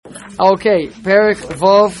Okay, Perek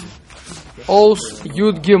Vav Os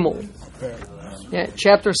Yud Gimel. Yeah,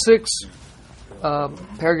 chapter 6,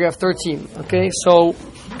 paragraph 13. Okay, so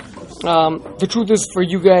the truth is, for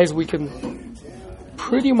you guys, we can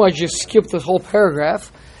pretty much just skip this whole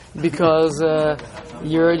paragraph because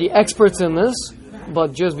you're the experts in this,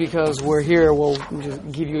 but just because we're here, we'll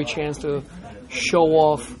just give you a chance to show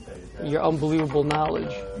off your unbelievable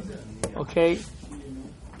knowledge. Okay?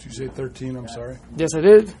 Did you say 13? I'm sorry. Yes, I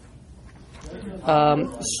did.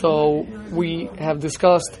 So we have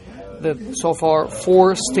discussed that so far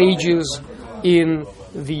 4 stages in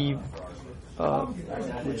the.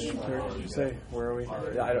 Which part did you say? Where are we?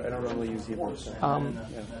 Yeah, I don't normally use Hebrew. So.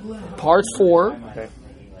 Part 4, okay.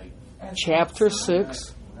 chapter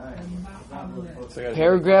 6, So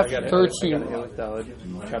paragraph I got 13. Hilach Daled,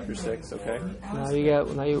 chapter 6. Okay. Now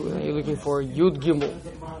you're looking for Yud Gimel.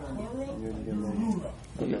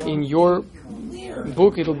 In your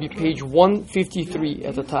book, it'll be page 153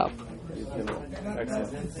 at the top.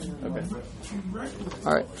 Excellent. Okay.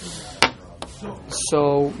 All right.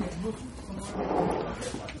 So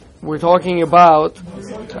we're talking about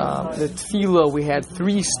the tefillah. We had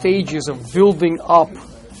 3 stages of building up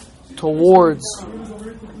towards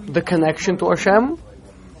the connection to Hashem,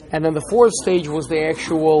 and then the 4th stage was the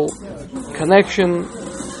actual connection,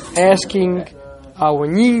 asking our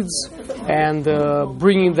needs and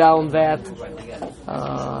bringing down that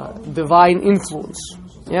divine influence.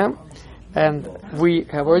 Yeah, and we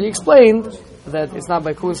have already explained that it's not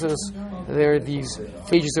by coincidence there are these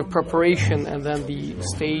stages of preparation and then the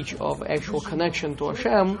stage of actual connection to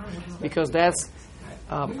Hashem, because that's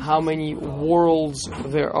how many worlds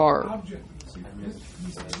there are.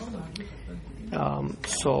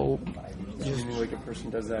 So, just like a person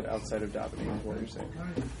does that outside of davening is what you're saying.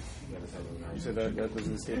 You said that was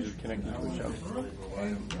the stage of connecting to Hashem.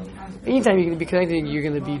 Anytime you're going to be connecting, you're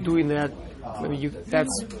going to be doing that.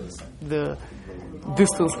 That's the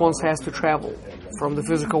distance one has to travel from the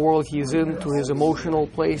physical world he is in to his emotional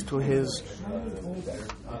place, to his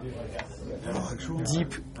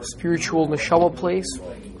deep spiritual neshama place,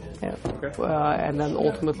 yeah. And then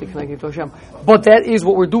ultimately connecting to Hashem. But that is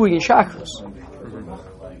what we're doing in chakras.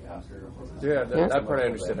 Yeah, that part I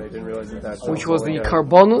understood. I didn't realize that. Which was the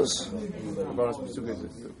Karbonos,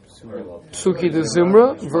 Psuki the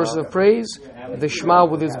Zimra, verses of praise, the Shema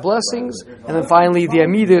with its blessings, and then finally the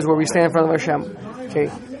Amidah, where we stand in front of Hashem. Okay,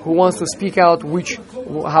 who wants to speak out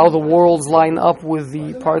how the worlds line up with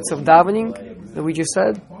the parts of davening that we just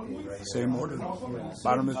said? Same order,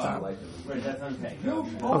 bottom of the top.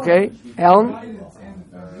 Okay, Alan?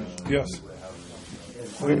 Yes.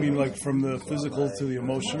 What do you mean, like from the physical to the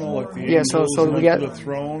emotional, like the angels, so we got to the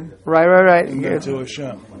throne, right, and then to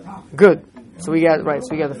Hashem. Good. So we got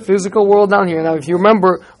the physical world down here. Now, if you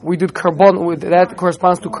remember, we did carbon. That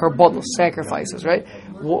corresponds to carbon sacrifices, right?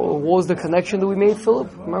 What was the connection that we made,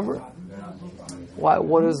 Philip? Remember?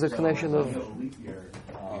 What is the connection of?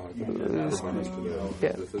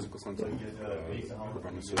 The physical sense.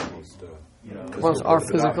 Carbons are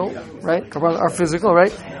physical, right? Carbons are physical,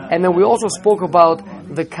 right? And then we also spoke about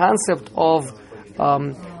the concept of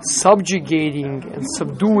subjugating and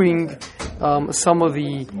subduing some of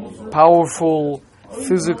the powerful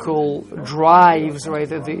physical drives, right?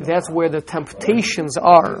 That's where the temptations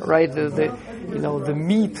are, right? The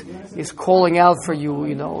meat is calling out for you.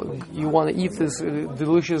 You want to eat this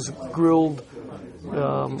delicious grilled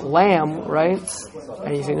lamb, right?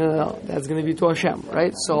 And you say, no, that's going to be to Hashem,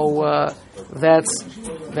 right? So that's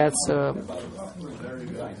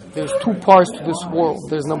there's 2 parts to this world.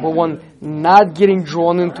 There's number 1, not getting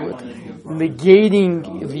drawn into it, negating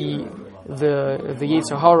the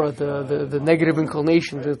Yetzer Hara, the negative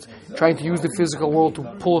inclination that's trying to use the physical world to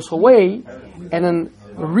pull us away, and then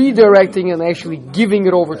redirecting and actually giving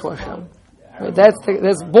it over to Hashem. Right?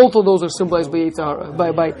 That's both of those are symbolized by Yetzer Hara,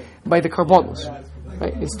 by the Karbonos.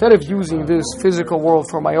 Right? Instead of using this physical world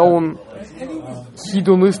for my own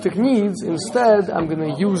hedonistic needs, instead I'm going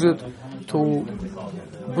to use it to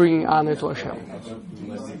bring honor to Hashem.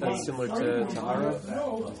 That's similar to Tahara?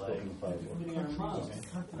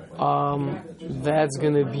 That's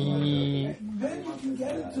going to be...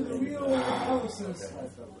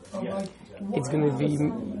 It's going to be...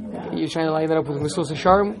 You're trying to line that up with Mesos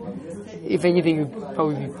HaSharm. If anything, it would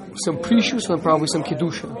probably be some Prishus and then probably some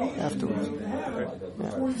Kedusha afterwards.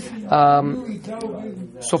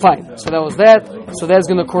 So fine. So that was that. So that's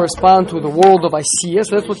going to correspond to the world of Asiya.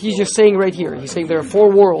 So that's what he's just saying right here. He's saying there are 4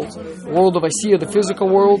 worlds. The world of Asiya, the physical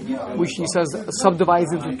world, which he says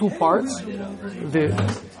subdivides into 2 parts. The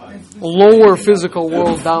lower physical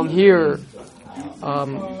world down here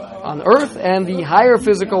on earth, and the higher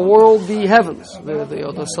physical world, the heavens,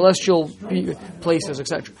 the celestial places,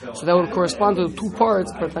 etc. So that would correspond to the two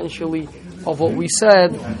parts, potentially, of what we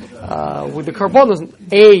said with the Karbonos.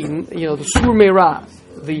 The Sur Meirah,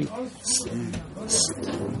 the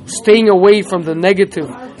staying away from the negative,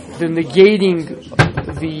 the negating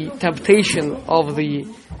the temptation of the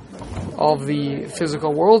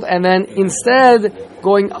physical world, and then instead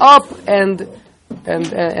going up and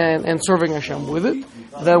serving Hashem with it.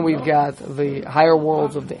 Then we've got the higher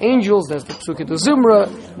worlds of the angels, that's the Psukei de Zimra.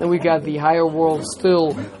 Then we've got the higher world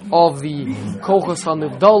still of the Kochos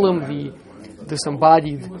HaNivdalim, the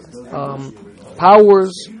disembodied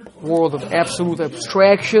powers, world of absolute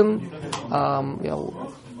abstraction.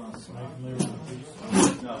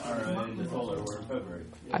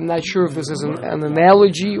 I'm not sure if this is an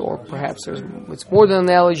analogy, or perhaps it's more than an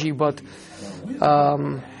analogy, but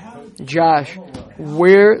Josh,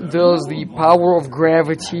 where does the power of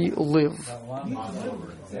gravity live?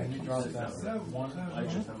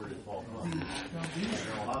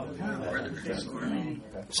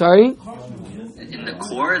 Sorry? In the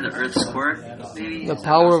core, the Earth's core? Maybe. The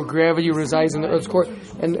power of gravity resides in the Earth's core.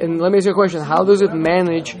 And let me ask you a question. How does it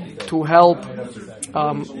manage to help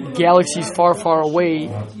galaxies far, far away,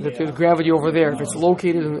 that there's gravity over there, if it's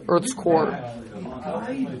located in the Earth's core?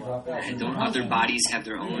 Don't other bodies have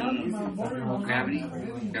their own gravity?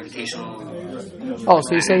 Gravitational... Oh,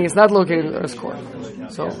 so you're saying it's not located in the Earth's core.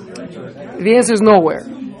 So, the answer is nowhere,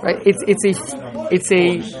 right? It's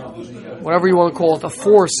a whatever you want to call it, a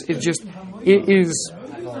force. It is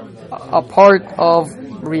a part of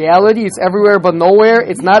reality. It's everywhere but nowhere.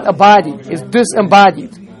 It's not a body. It's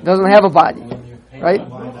disembodied. It doesn't have a body, right?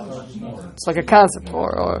 It's like a concept.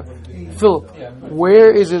 Or Philip,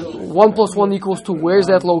 where is it? 1 + 1 = 2. Where is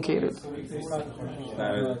that located?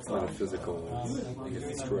 It's not physical.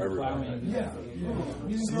 It's true everywhere.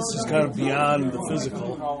 So this is kind of beyond the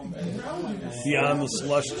physical, beyond the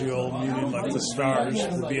celestial, meaning like the stars,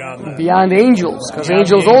 beyond that. Beyond angels, because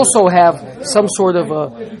angels also have some sort of a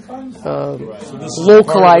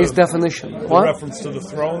localized definition. What? Reference to the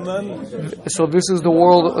throne, then. So this is the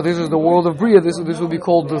world. This is the world of Bria. This would be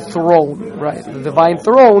called the throne, right? The divine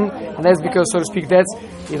throne, and that's because, so to speak, that's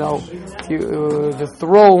the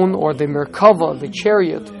throne or the Merkava, the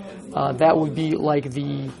chariot. That would be like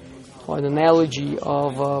an analogy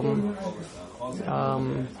of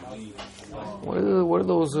what are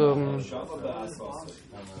those?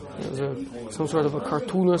 Some sort of a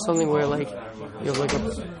cartoon or something where like you have like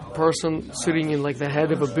a person sitting in like the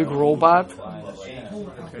head of a big robot,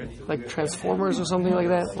 like Transformers or something like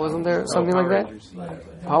that. Wasn't there something like that?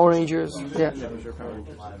 Power Rangers, yeah.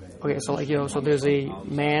 Okay, so so there's a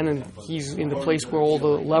man and he's in the place where all the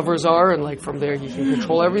levers are, and like from there he can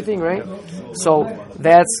control everything, right? So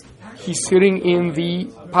he's sitting in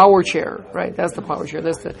the power chair, right? That's the power chair.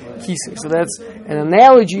 That's the kisei. So that's an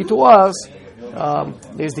analogy to us.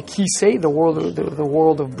 There's the kisei, the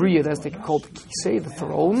world of Bria. That's called the kisei, the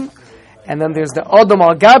throne. And then there's the Adam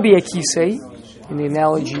al Gabi kisei, in the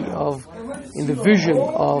analogy in the vision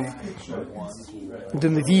of the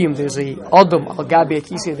Nevi'im. There's a Adam al Gabi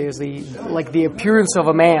kisei. There's the appearance of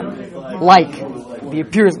a man, like the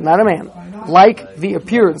appearance, not a man, like the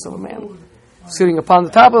appearance of a man, sitting upon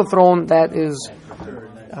the top of the throne. That is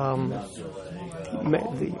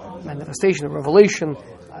the manifestation, the revelation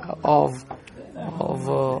of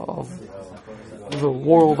the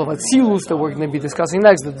world of Atzilus that we're going to be discussing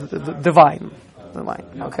next, the divine.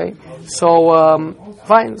 Okay, so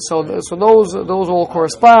fine. So those all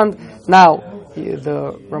correspond. Now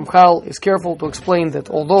the Ramchal is careful to explain that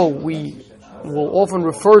although we will often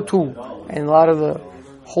refer to, in a lot of the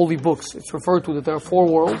holy books, it's referred to that there are 4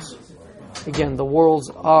 worlds. Again, the worlds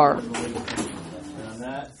are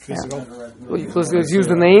physical. Yeah. Let's use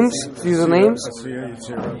the names.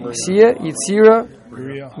 Asiya, Yitzira,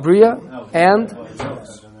 Bria, and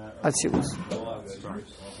Atzilus.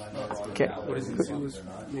 Okay. What does Atzilus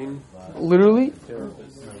mean? Literally,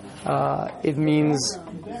 it means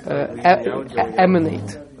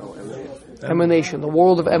emanate. Emanation, the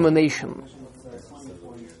world of emanation.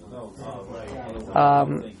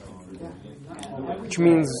 Which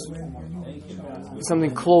means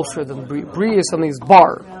something closer than Bria. Bria is something that's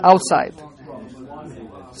bar, outside,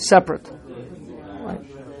 separate. Right?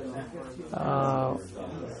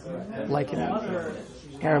 Like in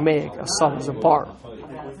Aramaic, a son is a bar.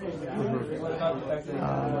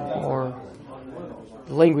 Or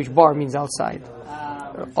the language bar means outside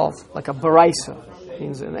of, like a baraisa,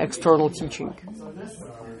 means an external teaching.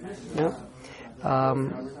 Yeah.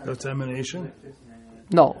 That's emanation?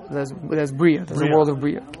 No, that's Bria. That's the world of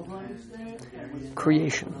Bria.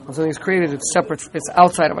 creation. When something is created, it's separate. It's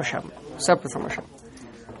outside of Hashem, separate from Hashem.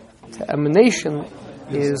 The emanation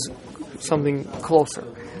is something closer.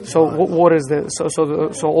 So what is this?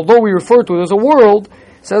 So although we refer to it as a world,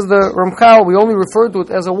 says the Ramchal, we only refer to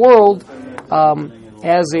it as a world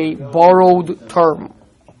as a borrowed term.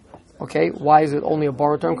 Okay, why is it only a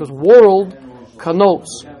borrowed term? Because world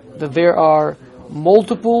connotes that there are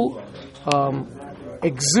multiple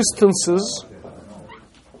existences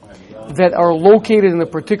that are located in a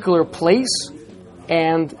particular place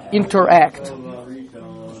and interact.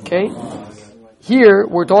 Okay? Here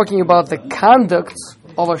we're talking about the conduct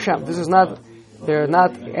of Hashem. They're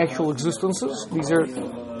not actual existences. These are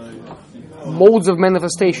modes of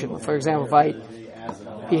manifestation. For example, if I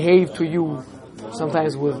behave to you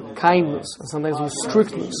sometimes with kindness, and sometimes with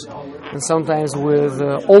strictness, and sometimes with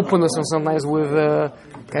openness, and sometimes with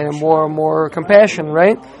kind of more compassion,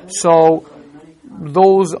 right? So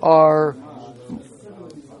those are.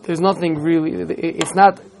 There's nothing really. It's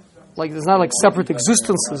not like separate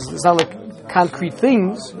existences. It's not like concrete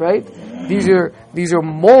things, right? These are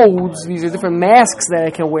modes. These are different masks that I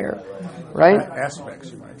can wear, right?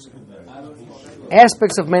 Aspects, you might say.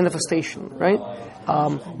 Aspects of manifestation, right?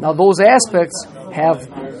 Now those aspects have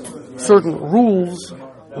certain rules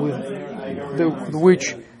with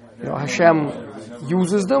which Hashem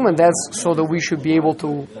uses them, and that's so that we should be able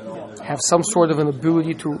to have some sort of an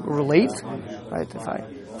ability to relate, right? If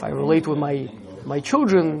I relate with my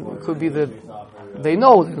children, it could be that they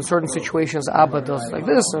know that in certain situations Abba does like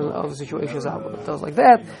this, and in other situations Abba does like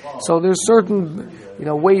that. So there's certain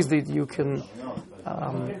ways that you can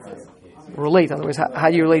relate. Otherwise, how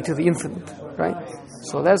do you relate to the infinite, right?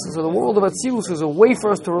 So the world of Atzilus is a way for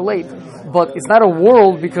us to relate, but it's not a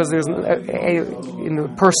world because there's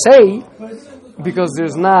per se, because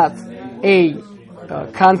there's not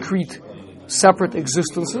concrete separate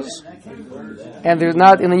existences, and they're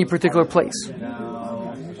not in any particular place.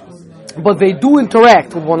 But they do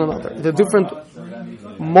interact with one another. The different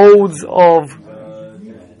modes of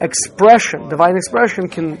expression, divine expression,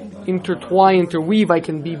 can interweave. I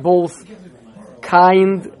can be both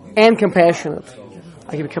kind and compassionate.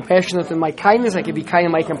 I can be compassionate in my kindness. I can be kind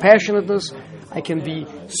in my compassionateness. I can be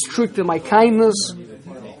strict in my kindness.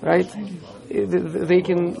 Right? They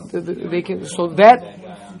can. So that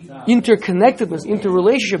interconnectedness,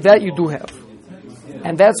 interrelationship, that you do have,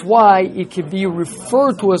 and that's why it can be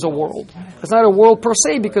referred to as a world. It's not a world per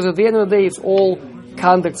se, because at the end of the day, it's all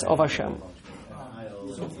conducts of Hashem.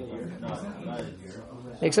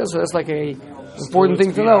 Makes sense? So that's like a important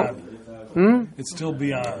thing to know. It's still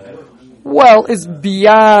beyond. Well, it's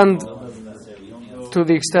beyond to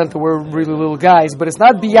the extent that we're really little guys, but it's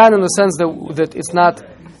not beyond in the sense that it's not.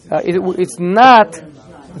 It's not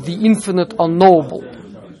the infinite unknowable.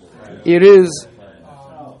 It is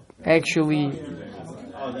actually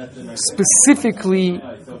specifically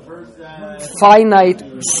finite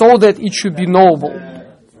so that it should be knowable.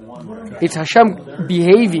 It's Hashem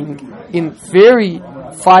behaving in very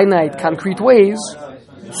finite, concrete ways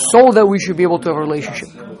so that we should be able to have a relationship.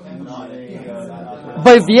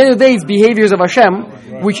 But at the end of the day, it's behaviors of Hashem,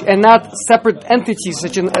 which are not separate entities,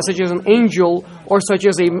 such as an angel or such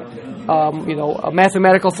as a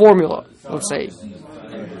mathematical formula, let's say.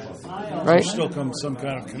 Right? There still comes some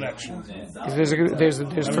kind of connection. There's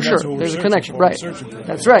for sure. There's a connection, right?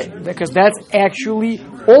 That's right, because that's actually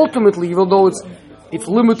ultimately, even though it's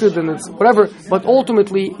limited and it's whatever, but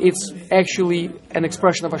ultimately it's actually an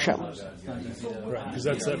expression of Hashem. Right, because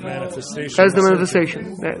that's that manifestation. That's the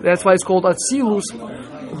manifestation. That's why it's called Atzilus.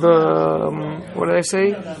 What did I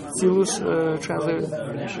say? Atzilus translated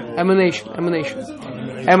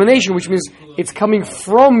emanation, which means it's coming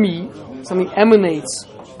from me. Something emanates.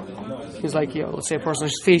 It's like, let's say a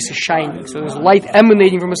person's face is shining, so there's light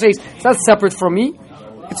emanating from his face. It's not separate from me.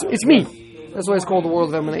 It's me. That's why it's called the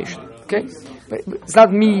world of emanation. Okay, but it's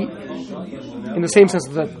not me in the same sense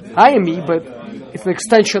that I am me, but it's an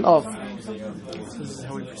extension of. This is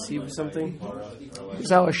how we perceive something. This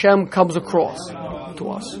is how Hashem comes across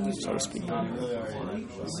to us, so to speak.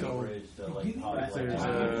 So, if there's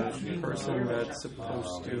a person that's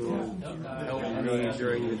supposed to help me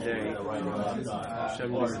during the day,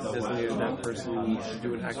 Hashem designated that person to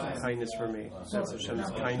do an act of kindness for me. That's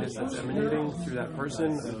Hashem's kindness that's emanating through that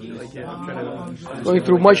person. I'm trying to going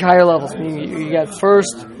through much higher levels. Meaning you got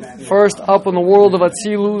first up in the world of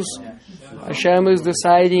Atzilus, Hashem is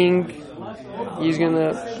deciding He's going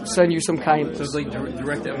to send you some kindness. So it's like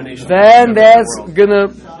direct emanation. Then that's going to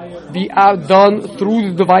be outdone through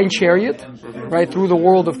the divine chariot, right? Through the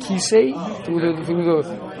world of Kisei, through the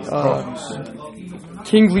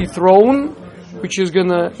kingly throne, which is going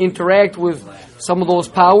to interact with some of those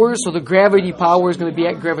powers. So the gravity power is going to be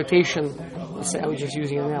at gravitation. I was just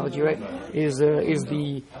using an analogy, right? Is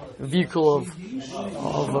the vehicle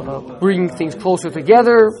of bringing things closer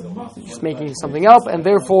together, just making something up, and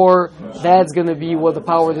therefore that's going to be what the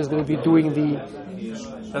power is going to be doing the.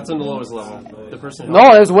 That's on the lowest level. The person.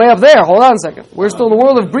 No, that's way up there. Hold on a second. We're still in the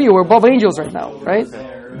world of Bria. We're above angels right now, right?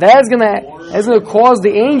 That's gonna cause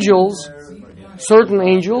the angels, certain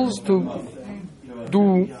angels, to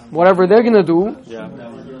do whatever they're gonna do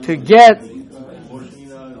to get.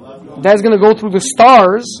 That's gonna go through the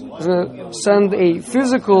stars. It's gonna send a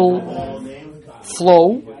physical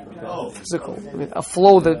flow, a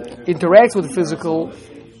flow that interacts with the physical,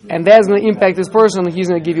 and that's gonna impact this person. And he's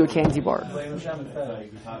gonna give you a candy bar.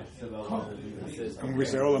 When we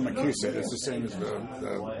say Olam Akisa, it's the same as the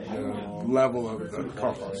level of the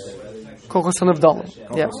Kokos. Kokos and Avdalim.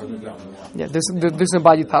 Yeah. This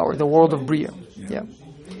embodied power, the world of Bria. Yeah.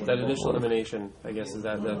 That initial emanation, I guess, is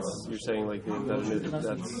that's you're saying like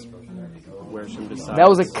that's where Hashem decides. That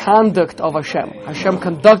was a conduct of Hashem. Hashem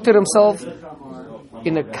conducted himself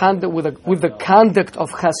in a conduct with the conduct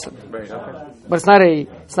of Chesed. Right. Okay. But it's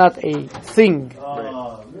not a thing.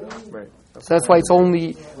 Right. So that's why it's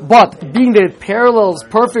only. But being that it parallels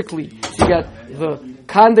perfectly, you get the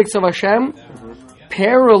conducts of Hashem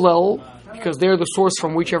parallel, because they're the source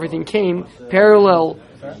from which everything came, parallel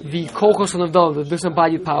the Kokos and Avdalim, the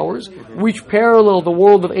disembodied powers, which parallel the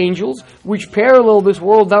world of angels, which parallel this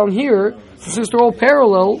world down here. So since they're all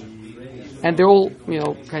parallel, and they all,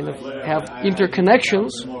 kind of have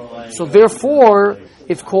interconnections, so therefore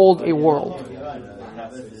it's called a world.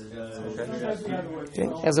 Okay,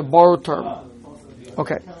 as a borrowed term.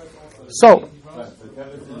 Okay. So,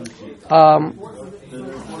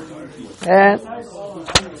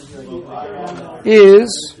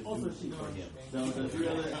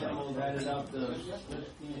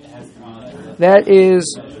 that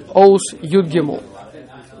is Os Yud Gimel.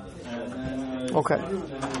 Okay.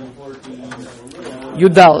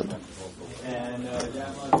 Yud Daled.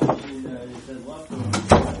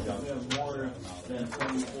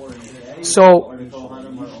 So,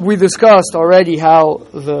 we discussed already how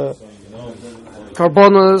the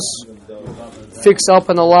Karbonos fix up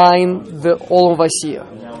and align the Olam Vasiyah.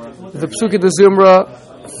 The Psuke de Zimra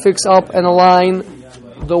fix up and align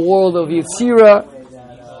the world of Yetzirah.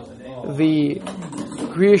 The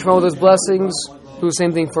Kriyish Ma'oda's blessings do the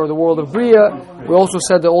same thing for the world of Bria. We also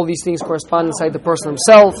said that all these things correspond inside the person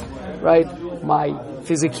himself, right? My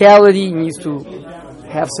physicality needs to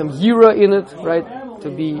have some yira in it, right? To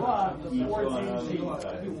be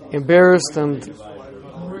embarrassed and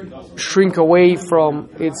shrink away from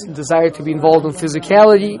its desire to be involved in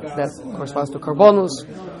physicality. That corresponds to Karbonos.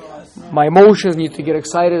 My emotions need to get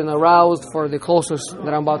excited and aroused for the closeness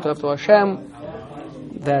that I'm about to have to Hashem.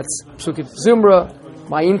 That's Psukit Zimra.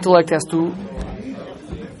 My intellect has to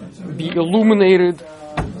be illuminated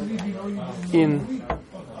in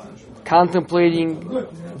contemplating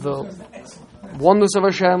the oneness of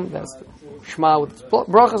Hashem. That's the Shema with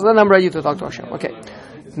brachas. Then I'm ready to talk to Hashem. Okay.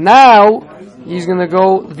 Now he's going to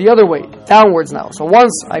go the other way, downwards now. So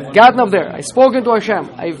once I've gotten up there, I've spoken to Hashem,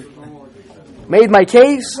 I've made my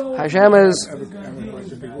case, Hashem is...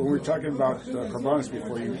 When we were talking about Karbonos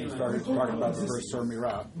before, you started talking about the verse Sur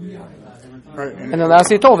Mirah. Right, and then I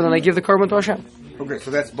say Tov, and then I give the Karban to Hashem. Okay,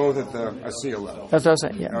 so that's both at the Asiya level. That's what I'm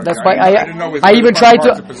saying, yeah. Okay. That's why I even tried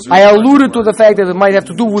to... I alluded to the fact that it might have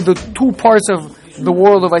to do with the two parts of the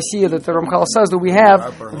world of Asiya that the Ramchal says that we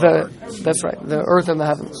have. That's right, the earth and the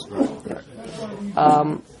heavens.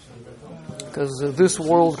 Because this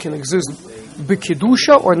world can exist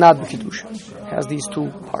b'kedusha or not b'kedusha. It has these two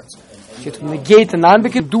parts. You have to negate the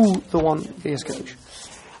non-b'kedusha, do the one that is kedusha.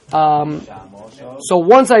 So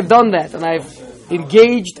once I've done that, and I've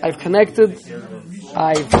engaged, I've connected,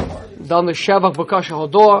 I've done the Shavach B'kasha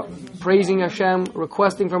Hodoah, praising Hashem,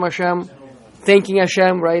 requesting from Hashem, thanking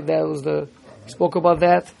Hashem, right? That was spoke about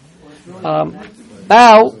that.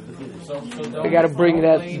 Now, you got to bring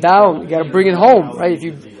that down. You got to bring it home, right?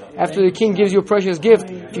 After the king gives you a precious gift,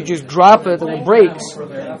 if you just drop it and it breaks,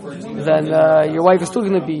 then your wife is still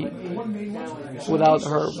going to be without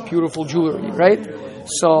her beautiful jewelry, right?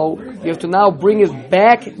 So you have to now bring it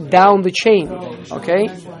back down the chain, okay?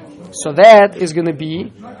 So that is going to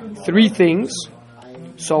be three things.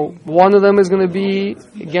 So one of them is going to be,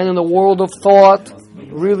 again, in the world of thought,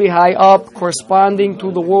 really high up, corresponding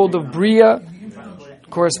to the world of Bria,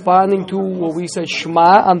 corresponding to what we said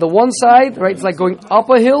Shema on the one side, right? It's like going up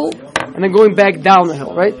a hill and then going back down a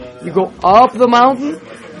hill, right? You go up the mountain,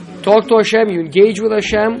 talk to Hashem, you engage with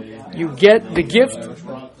Hashem, you get the gift,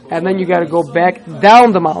 and then you got to go back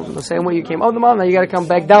down the mountain. The same way you came up the mountain, now you got to come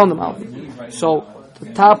back down the mountain. So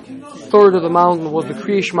the top third of the mountain was the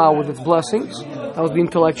Kriya Shema with its blessings. That was the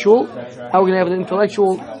intellectual. Now we're going to have an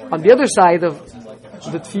intellectual on the other side of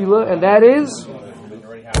the tefillah, and that is...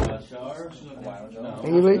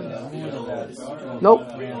 Anybody? Nope.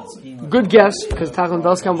 Good guess, because Tachanun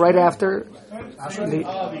does come right after.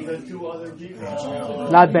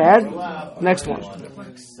 Not bad. Next one.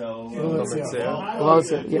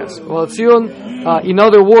 Yes. In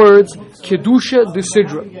other words, Kedusha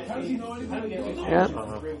Desidra. Yeah?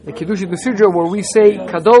 The Kedusha Desidra, where we say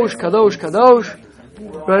Kadosh, Kadosh, Kadosh,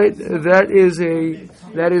 right? That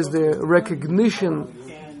is the recognition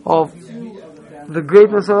of the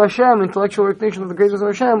greatness of Hashem, intellectual recognition of the greatness of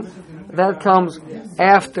Hashem. That comes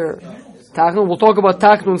after Tachanun. We'll talk about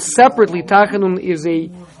Tachanun separately. Tachanun is a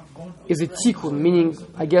tikkun, meaning,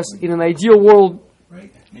 I guess, in an ideal world,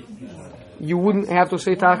 you wouldn't have to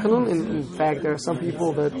say Tachanun. In fact, there are some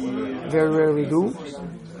people that very rarely do,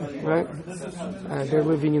 right? They're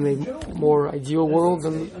living in a more ideal world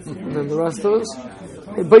than the rest of us.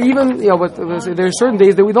 But even, but there are certain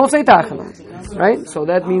days that we don't say Tachanun, right? So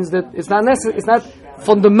that means that it's not necessary. It's not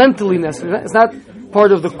fundamentally necessary. It's not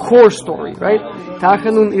part of the core story, right?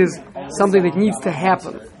 Tachanun is something that needs to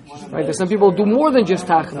happen, right? There's some people who do more than just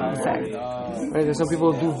Tachanun, in fact, right? There's some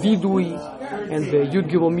people who do Vidui and the Yud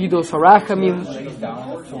Gimel Midos Harachamim,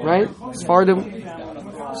 right? Sfardim.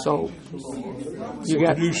 So you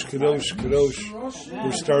got Kadosh.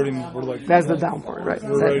 We're like that's the down part, right?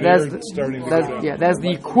 That's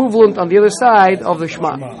the equivalent on the other side of the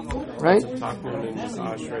Shema, right?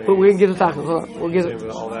 But we can get to Tachanun. Hold on. We'll get it.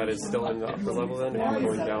 All that is still in the upper level then, if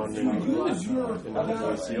you're going down in the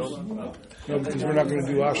seal. No, because we're not going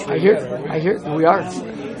to do Ashrei. I hear. We are.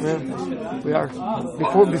 Yeah, we are.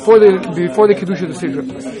 Before the Kedusha Desidra.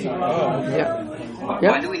 Yeah.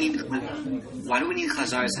 Why do we need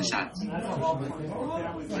Chazar Sashat?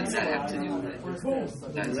 What does that have to do with it?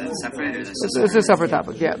 Is that separate? Or is it's a separate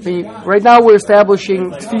topic, yeah. Right now we're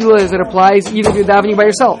establishing tefillah as it applies even if you're davening by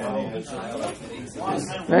yourself.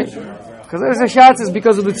 Right? Because Chazar Sashat is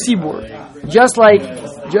because of the tzibur. Just like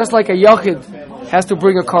a yachid has to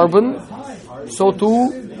bring a carbon, so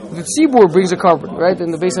too the tzibur brings a carbon, right?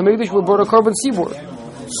 In the Beis HaMikdash we brought a carbon tzibur.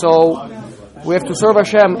 So we have to serve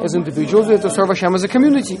Hashem as individuals. We have to serve Hashem as a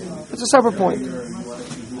community. It's a separate point.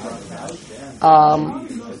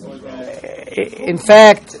 In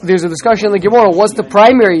fact, there's a discussion in the Gemara. What's the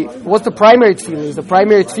primary tefillah? Is the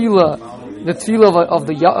primary tefillah the tefillah of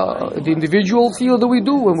the individual tefillah that we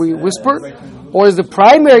do when we whisper, or is the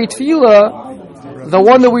primary tefillah the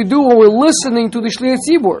one that we do when we're listening to the Shliyat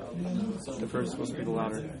Tzibur? The first is supposed to be the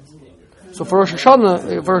latter. So for Rosh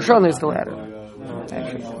Hashanah it's the latter.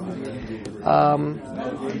 Actually.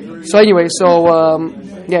 So anyway, so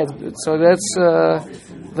that's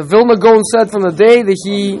the Vilna Gaon said from the day that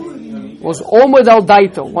he was Omed al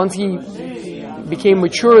Daito. Once he became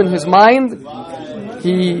mature in his mind,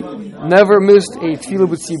 he never missed a tefillah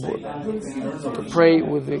b'tzibur, to pray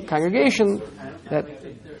with the congregation, that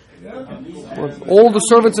when all the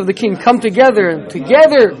servants of the king come together, can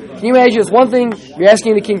you imagine, it's one thing, you're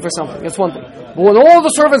asking the king for something, that's one thing. But when all the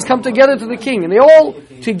servants come together to the king, and they all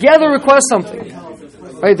together request something,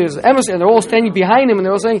 right, there's an emissary, and they're all standing behind him, and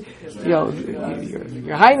they're all saying, Your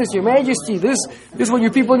Highness, Your Majesty, this is what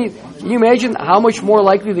your people need. Can you imagine how much more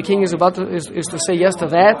likely the king is to say yes to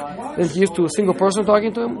that than he is to a single person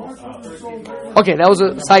talking to him? Okay, that was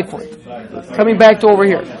a side point. Coming back to over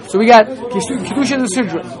here. So we got Kedusha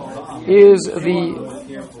Desidra is the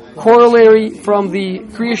corollary from the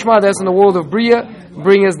Kriya Shema that's in the world of Bria,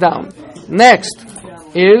 bring us down. Next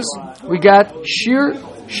is we got Shir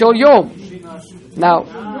Shel Yom. Now,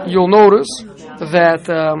 you'll notice that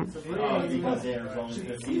the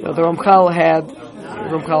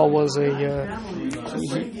Ramchal was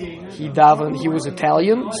he davened, he was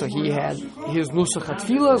Italian, so he had his Nusach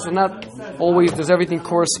HaTfilah, so not always does everything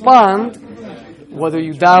correspond. Whether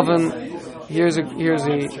you daven, here's a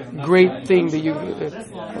great thing that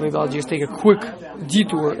maybe I'll just take a quick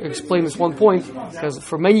detour, explain this one point, because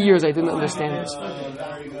for many years I didn't understand this.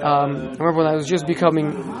 I remember when I was just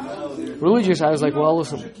becoming religious, I was like, well,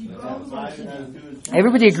 listen,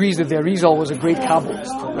 everybody agrees that the Arizal was a great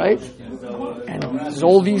Kabbalist, right? And there's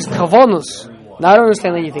all these kavanos. Now I don't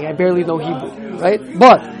understand anything. I barely know Hebrew, right?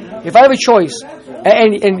 But if I have a choice,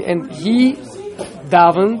 and he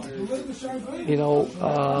davened,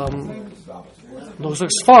 those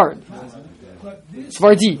like Sfardi,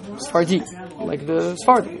 like the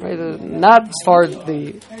Sfardi, right? Not Sfard,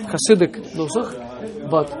 the Hasidic nusach,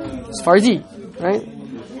 but Sfardi, right?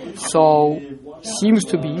 So seems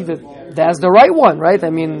to be that that's the right one, right? I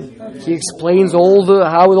mean, he explains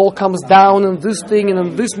how it all comes down and this thing and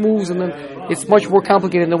then this moves and then it's much more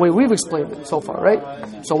complicated than the way we've explained it so far, right?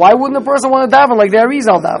 So why wouldn't a person want to daven like the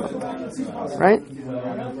Arizal daven, right?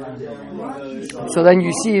 So then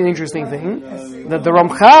you see an interesting thing that the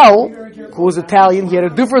Ramchal, who was Italian, he had a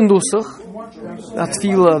different nusach,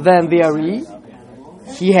 tefillah, than the Ari.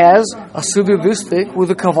 He has a siddur this thick with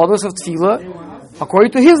the kavanos of tefillah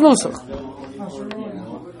according to his nusach.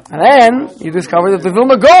 And then you discover that the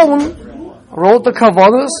Vilna Gaon wrote the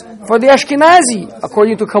kavanos for the Ashkenazi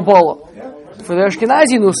according to Kabbalah, for the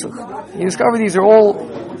Ashkenazi nusach. You discover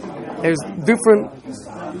there's different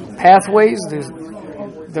pathways.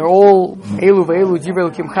 They're all Elu ve'elu, Divrei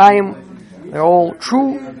Elokim Chaim. They're all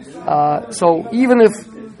true. So even if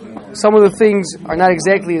some of the things are not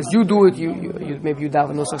exactly as you do it, you maybe you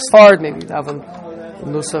daven Nusach Sfard, maybe you daven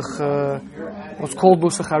Nusach, what's called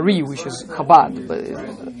Nusach Ari, which is Chabad. But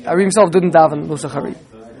Ari himself didn't daven Nusach Ari,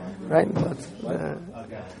 right? But,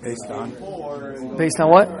 Based on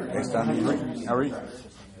what? Based on Ari?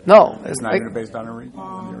 No, It's not even based on Ari?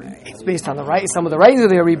 it's based on some of the writings of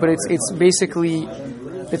the Ari, but it's basically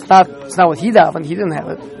it's not what he davened. He didn't have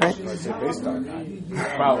it, right? Based on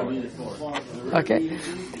probably. Okay.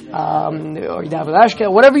 Or you daven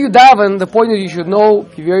Ashke, whatever you daven, the point is you should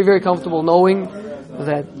be very, very comfortable knowing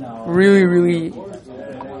that really, really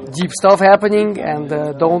deep stuff happening, and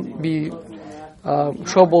don't be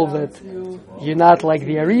troubled that you're not like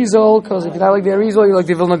the Arizal, because if you're not like the Arizal, you like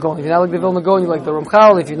the Vilna Gaon. If you're not like the Vilna Gaon, you like the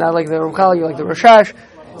Ramchal. If you're not like the Ramchal, you like the Rashash.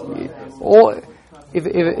 Or if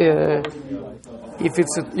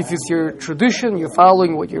it's your tradition, you're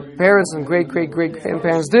following what your parents and great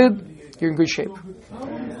grandparents did, you're in good shape.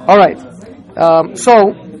 All right.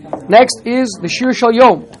 So next is the Shir Shal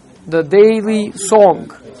Yom, the daily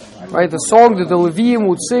song, right? The song that the Leviim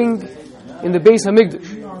would sing in the Beis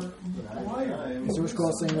Hamikdash. Is Jewish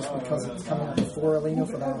girl saying this because it's coming up before Elena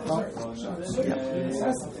for the Ramchal?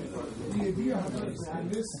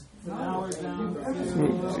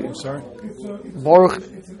 I'm sorry? Baruch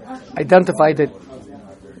identified that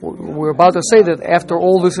we're about to say that after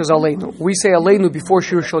all this is Aleinu. We say Aleinu before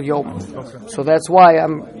Shir Shal Yom. Okay. So that's why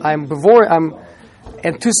I'm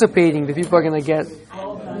anticipating that people are going to get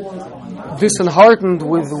disheartened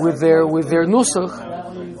with their nusach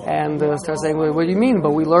and start saying, well, what do you mean?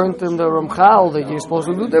 But we learned in the Ramchal that you're supposed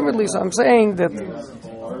to do differently. So I'm saying that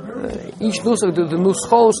each nusach, the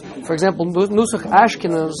nuschos, for example, nusach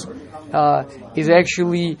Ashkenaz is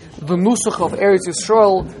actually the nusach of Eretz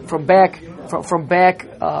Yisrael from back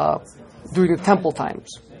during the temple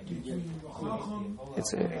times.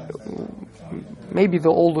 It's maybe the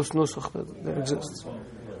oldest nusach that exists.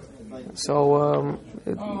 So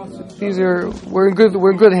we're in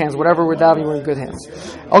good hands. Whatever we're davening, we're in good hands.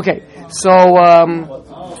 Okay,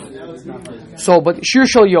 but Shir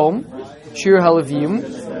Shal Yom, Shir Halavim,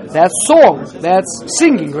 that's song, that's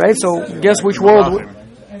singing, right? So guess which world?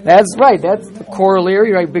 That's right. That's the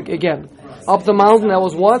corollary, right? Again, up the mountain. That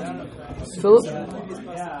was what? Philip?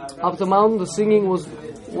 Up the mountain, the singing was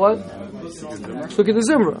what? Sukkot the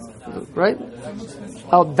Zimra, right?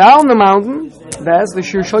 Now down the mountain, that's the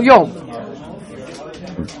Shir Shal Yom.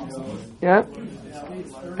 Yeah?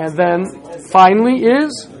 And then finally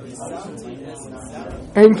is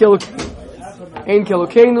Ein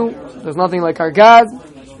Kelokeinu, there's nothing like our God.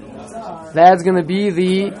 That's going to be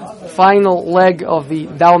the final leg of the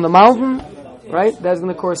down the mountain, right? That's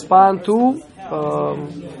going to correspond to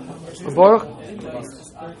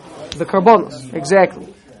the Karbonos, exactly.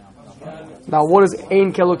 Now, what does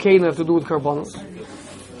Ein Kelokeinu have to do with Karbonos?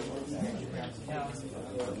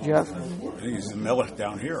 Jeff? I think he's the Melech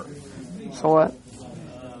down here. So what?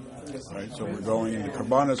 Right, so we're going in the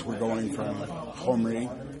Karbonos, we're going from Chomri.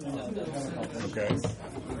 Okay.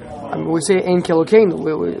 I mean, we say Ein Kelokeinu.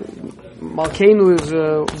 Malkeinu is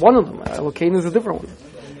one of them. Elokeinu is a different one.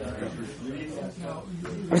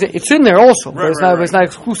 It's in there also, but it's not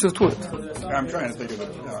exclusive to it. I'm trying to think of it.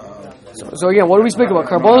 So again, what do we speak about?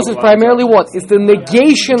 Karbonos is primarily what? It's the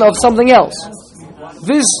negation of something else.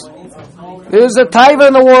 There's a taiva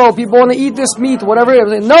in the world. People want to eat this meat, whatever.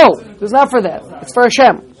 No, it's not for that. It's for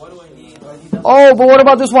Hashem. Oh, but what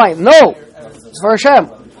about this wine? No, it's for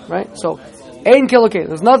Hashem, right? So, Ein Kelokeinu.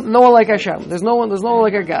 There's no one like Hashem. There's no one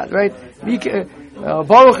like our God, right?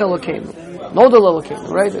 Baruch Elokeinu, Nodal Elokeinu,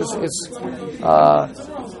 right? It's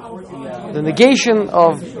the negation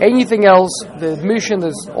of anything else. The admission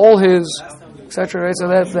is all His, etc. Right? So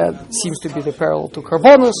that seems to be the parallel to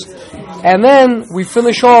Karbonos. And then we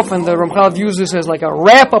finish off, and the Ramchal views this as like a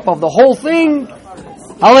wrap up of the whole thing.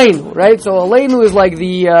 Aleinu, right? So Aleinu is like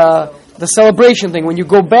the celebration thing when you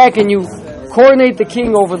go back and you coronate the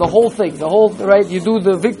king over the whole thing. Right? You do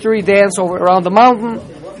the victory dance around the mountain.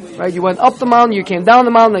 Right? You went up the mountain, you came down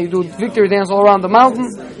the mountain, and you do victory dance all around the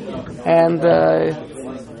mountain, and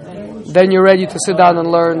then you're ready to sit down and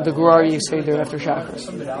learn the Gurari Seder after Shachris.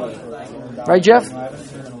 Right, Jeff?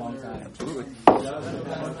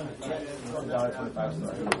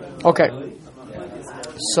 Okay.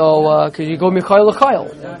 So, because you go Michael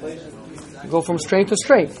L'Chayil. You go from strength to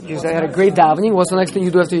strength. You had a great davening. What's the next thing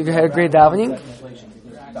you do after you had a great davening?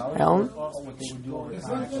 Alan?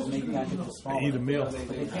 Eat a meal.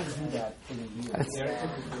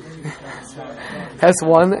 That's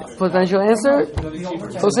one potential answer.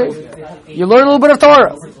 Jose, you learn a little bit of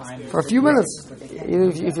Torah for a few minutes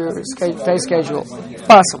if you're tight schedule. It's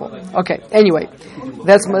possible. Okay. Anyway,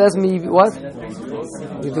 that's me. What?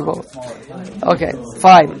 You do both. Okay.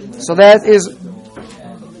 Fine. So that is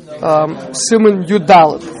Siman Yud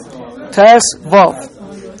Dalet. Tes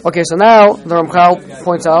Vav. Okay. So now the Ramchal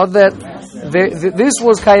points out that this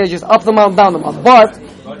was kind of just up the mountain, down the mountain, but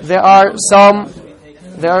there are some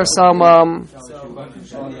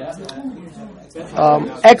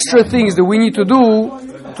extra things that we need to do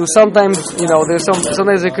to sometimes,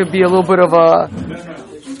 sometimes there could be a little bit of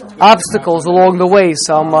obstacles along the way.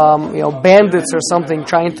 Some, bandits or something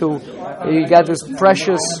trying to, you got this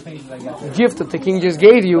precious gift that the king just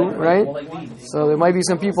gave you, right? So there might be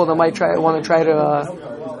some people that might want to try to,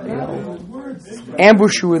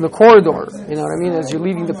 ambush you in the corridor, you know what I mean, as you're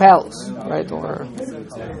leaving the palace, right? Or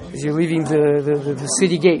as you're leaving the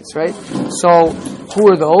city gates, right? So, who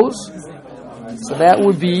are those? So that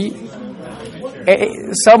would be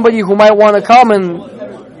somebody who might want to come and,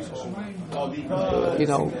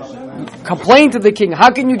 complain to the king.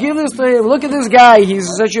 How can you give this to him? Look at this guy. He's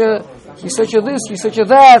such a this, he's such a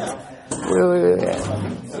that.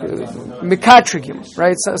 Mekatrigim,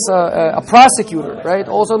 right? So, a prosecutor, right?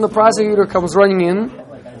 Also, the prosecutor comes running in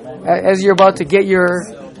as you're about to get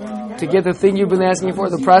the thing you've been asking for.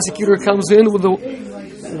 The prosecutor comes in with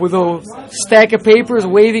a stack of papers,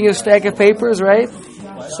 waving a stack of papers, right?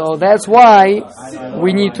 So that's why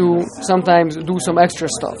we need to sometimes do some extra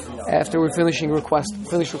stuff after we're finish requesting.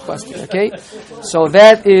 Okay, so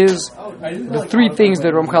that is the three things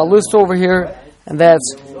that Ramchal lists over here, and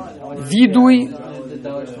that's vidui,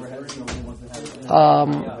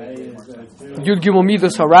 Yud Gimel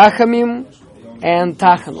Midas Harachamim, and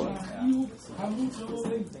Tachanun.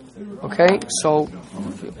 Okay, so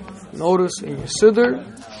notice in your Siddur,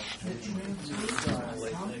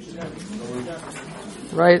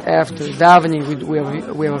 right after davening, we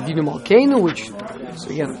have a Vidui Malkeinu, which so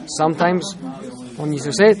again sometimes one needs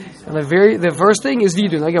to say it. And the first thing is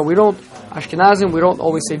Vidui. Again, we don't Ashkenazim, we don't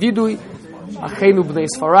always say Vidui. Achenu b'nei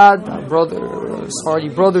Sfarad, our Sephardi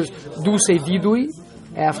brothers do say Vidui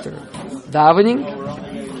after davening,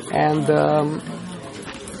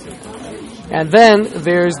 and then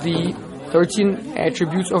there's the 13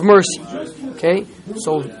 attributes of mercy. Okay,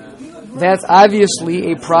 so that's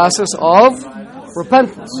obviously a process of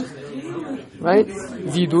repentance, right?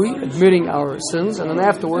 Vidui, admitting our sins, and then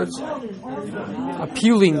afterwards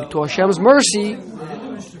appealing to Hashem's mercy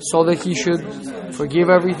so that He should forgive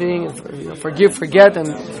everything, and forget,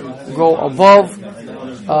 and go above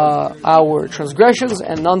our transgressions,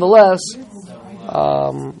 and nonetheless,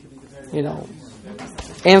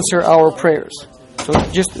 answer our prayers. So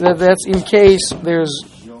that's in case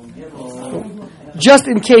just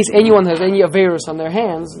in case anyone has any Averos on their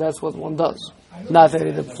hands, that's what one does. Not that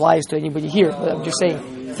it applies to anybody here, but I'm just saying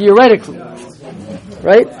theoretically,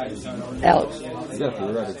 right, Alex? Yeah,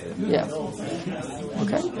 theoretically. Yeah.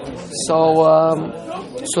 Okay.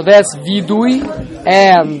 So that's Vidui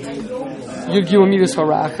and Yud Gimel Midas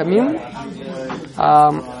Harachamim.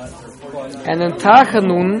 And then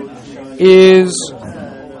Tachanun is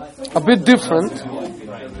a bit different.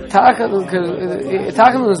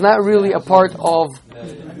 Tachanun is not really a part of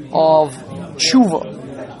tshuva.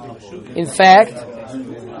 In fact,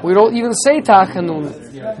 we don't even say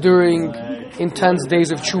Tachanun during intense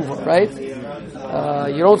days of tshuva, right?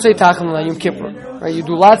 You don't say Tachanun on Yom Kippur, right? You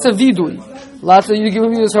do lots of Vidui, lots of Yud Gimel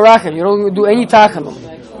Midas Harachamim. You don't do any Tachanun,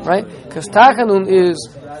 right? Because Tachanun is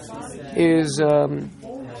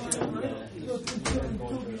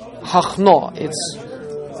hachno. It's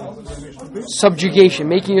subjugation,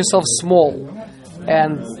 making yourself small,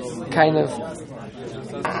 and kind of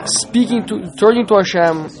turning to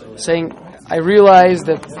Hashem, saying, I realize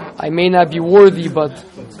that I may not be worthy, but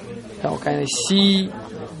kind of see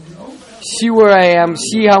where I am,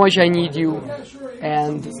 see how much I need you,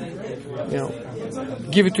 and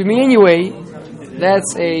give it to me anyway.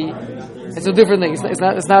 It's a different thing. It's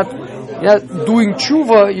not you're not doing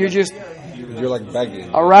tshuva. You're just you're like begging.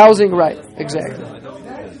 Arousing, right, exactly.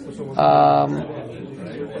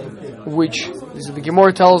 Which the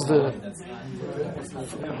Gemara tells the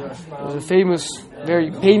famous,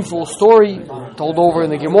 very painful story told over in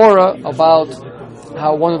the Gemara about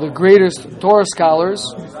how one of the greatest Torah scholars,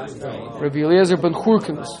 Rabbi Eliezer ben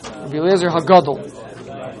Churkins, Rabbi Eliezer Hagadol,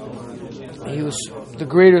 he was the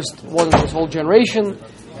greatest one of his whole generation,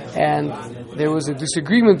 and there was a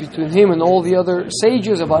disagreement between him and all the other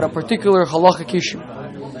sages about a particular halachic issue.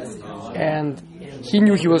 And he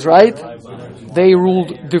knew he was right. They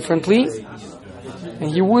ruled differently, and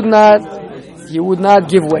he would not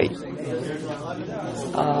give way.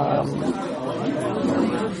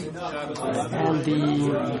 And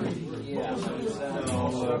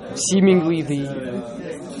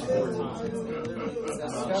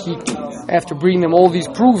after bringing them all these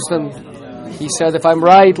proofs, then he said, if I'm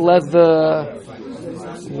right, let the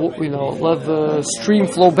stream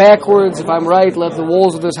flow backwards. If I'm right, let the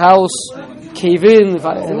walls of this house cave in.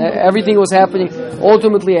 And everything was happening.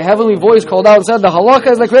 Ultimately, a heavenly voice called out and said, the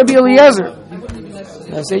halakha is like Rabbi Eliezer.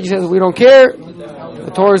 And the sage says, we don't care.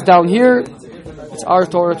 The Torah is down here. It's our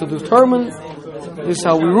Torah to determine. This is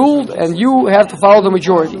how we ruled, and you have to follow the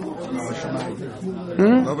majority.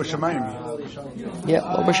 Yeah,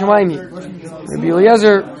 Lo B'Shamayim. Rabbi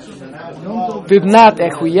Eliezer did not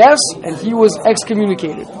acquiesce, and he was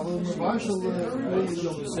excommunicated.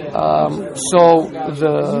 So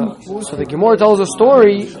the Gemara tells a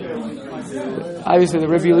story. Obviously, the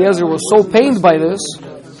Rabbi Eliezer was so pained by this.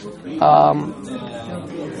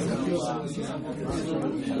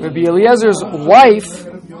 Rabbi Eliezer's wife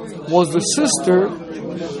was the sister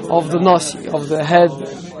of the Nasi, of the head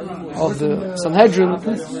of the Sanhedrin of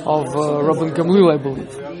Rabban Gamliel, I believe.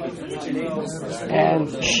 And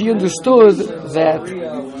she understood that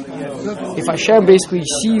if Hashem basically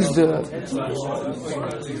sees the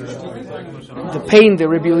pain that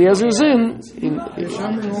Rabbi Eliezer is in, if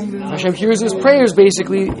Hashem hears his prayers,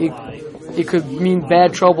 basically, it could mean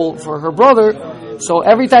bad trouble for her brother. So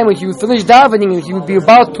every time when he would finish davening and he would be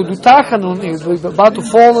about to do tachanun, he would be about to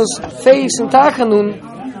fall on his face in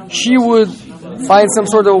tachanun, she would find some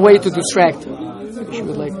sort of a way to distract him. She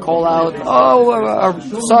would call out, "Oh, our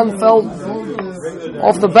son fell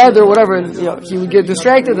off the bed or whatever," and he would get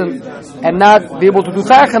distracted and not be able to do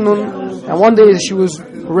tachanun. And one day, as she was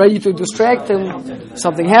ready to distract him,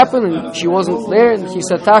 something happened and she wasn't there, and he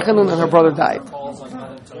said tachanun, and her brother died.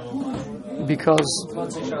 Because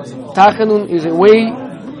tachanun is a way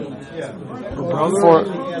for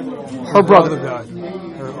her brother.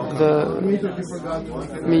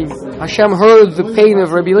 Hashem heard the pain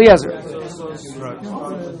of Rabbi Eliezer.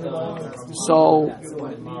 So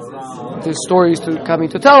this story is coming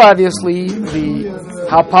to tell, obviously,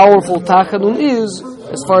 how powerful tachanun is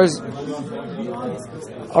as far as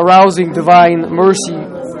arousing divine mercy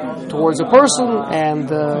towards a person and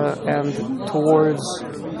towards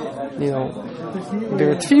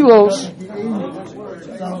their tefillos.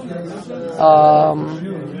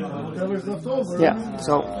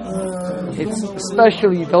 So it's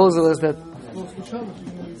especially those of us that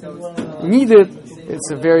need it. It's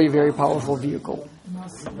a very, very powerful vehicle.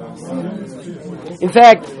 In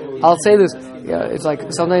fact, I'll say this: it's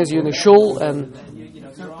like sometimes you're in a shul and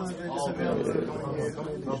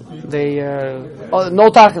they no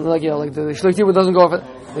tachanun, like the shlichtim doesn't go off.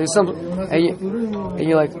 There's some, and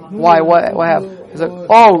you're like, why? What happened? It's like,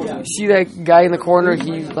 oh, you see that guy in the corner?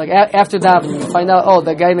 He after davening, you find out, oh,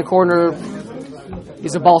 that guy in the corner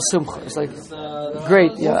is a Baal Simcha. It's like,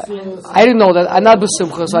 great, yeah. I didn't know that. I'm not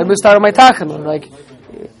b'simcha, so I missed out on my tachanun. Like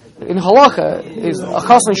in halacha, a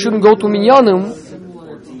chassan shouldn't go to minyanim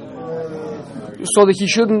so that he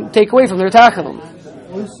shouldn't take away from their tachanun.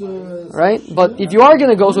 Right? But if you are going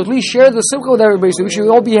to go, so at least share the simcha with everybody, so we should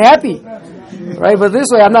all be happy. Right? But this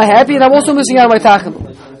way, I'm not happy, and I'm also missing out on my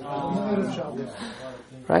tachanun.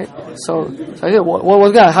 Right? So I said, what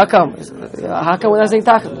was God? How come? How come we're not saying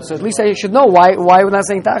tachanun? So at least I should know why we're not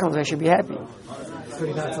saying tachanun. I should be happy. Could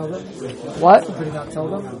he not tell them? What? Could he not tell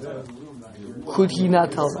them? Could he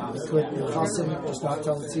not tell them? Could Chassim just not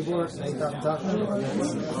tell the tzibur?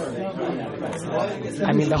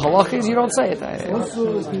 I mean, the halakha is you don't say it.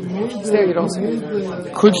 It's there, you don't say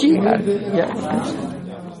it. Could he? Yeah.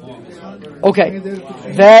 Okay,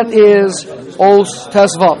 that is Os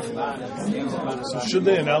Tesvav. So should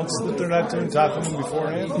they announce that they're not doing tachanun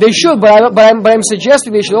beforehand? They should, but I'm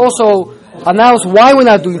suggesting they should also announce why we're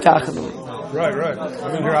not doing tachanun. Right.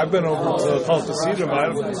 I mean, here I've been over to Kol Hasidim.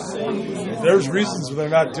 There's reasons they're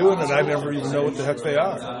not doing it. I never even know what the heck they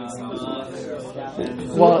are.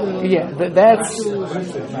 Well, yeah, that's.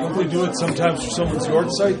 Don't they do it sometimes for someone's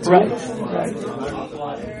yard site too? Right.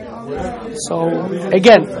 So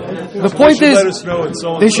again, the point Let is, us know. And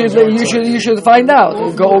so you should find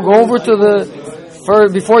out. Go over to the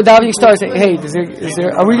before davening starts. Say, hey, is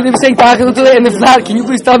there? Are we going to be saying Tachanun today? And if not, can you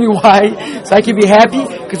please tell me why, so I can be happy?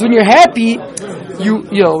 Because when you're happy, you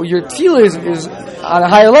know your tefillah is on a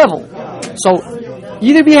higher level. So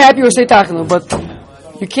either be happy or say Tachanun, but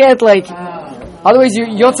you can't otherwise you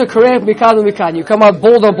yotza karech mikan u'mikan. You come out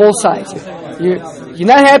bold on both sides. You're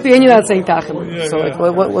not happy and you're not saying Tachanun. So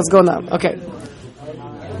what's going on? Okay.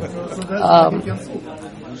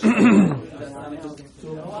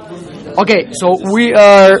 Okay, so we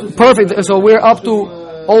are perfect. So we're up to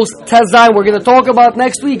Os Tezayim. We're going to talk about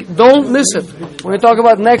next week. Don't miss it. We're going to talk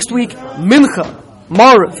about next week Mincha,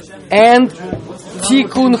 Mariv, and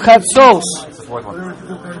Tikkun Chatzos,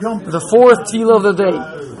 the fourth tefillah of the day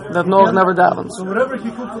that Noach never davens. So whatever he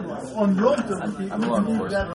cooked on Yom Tov,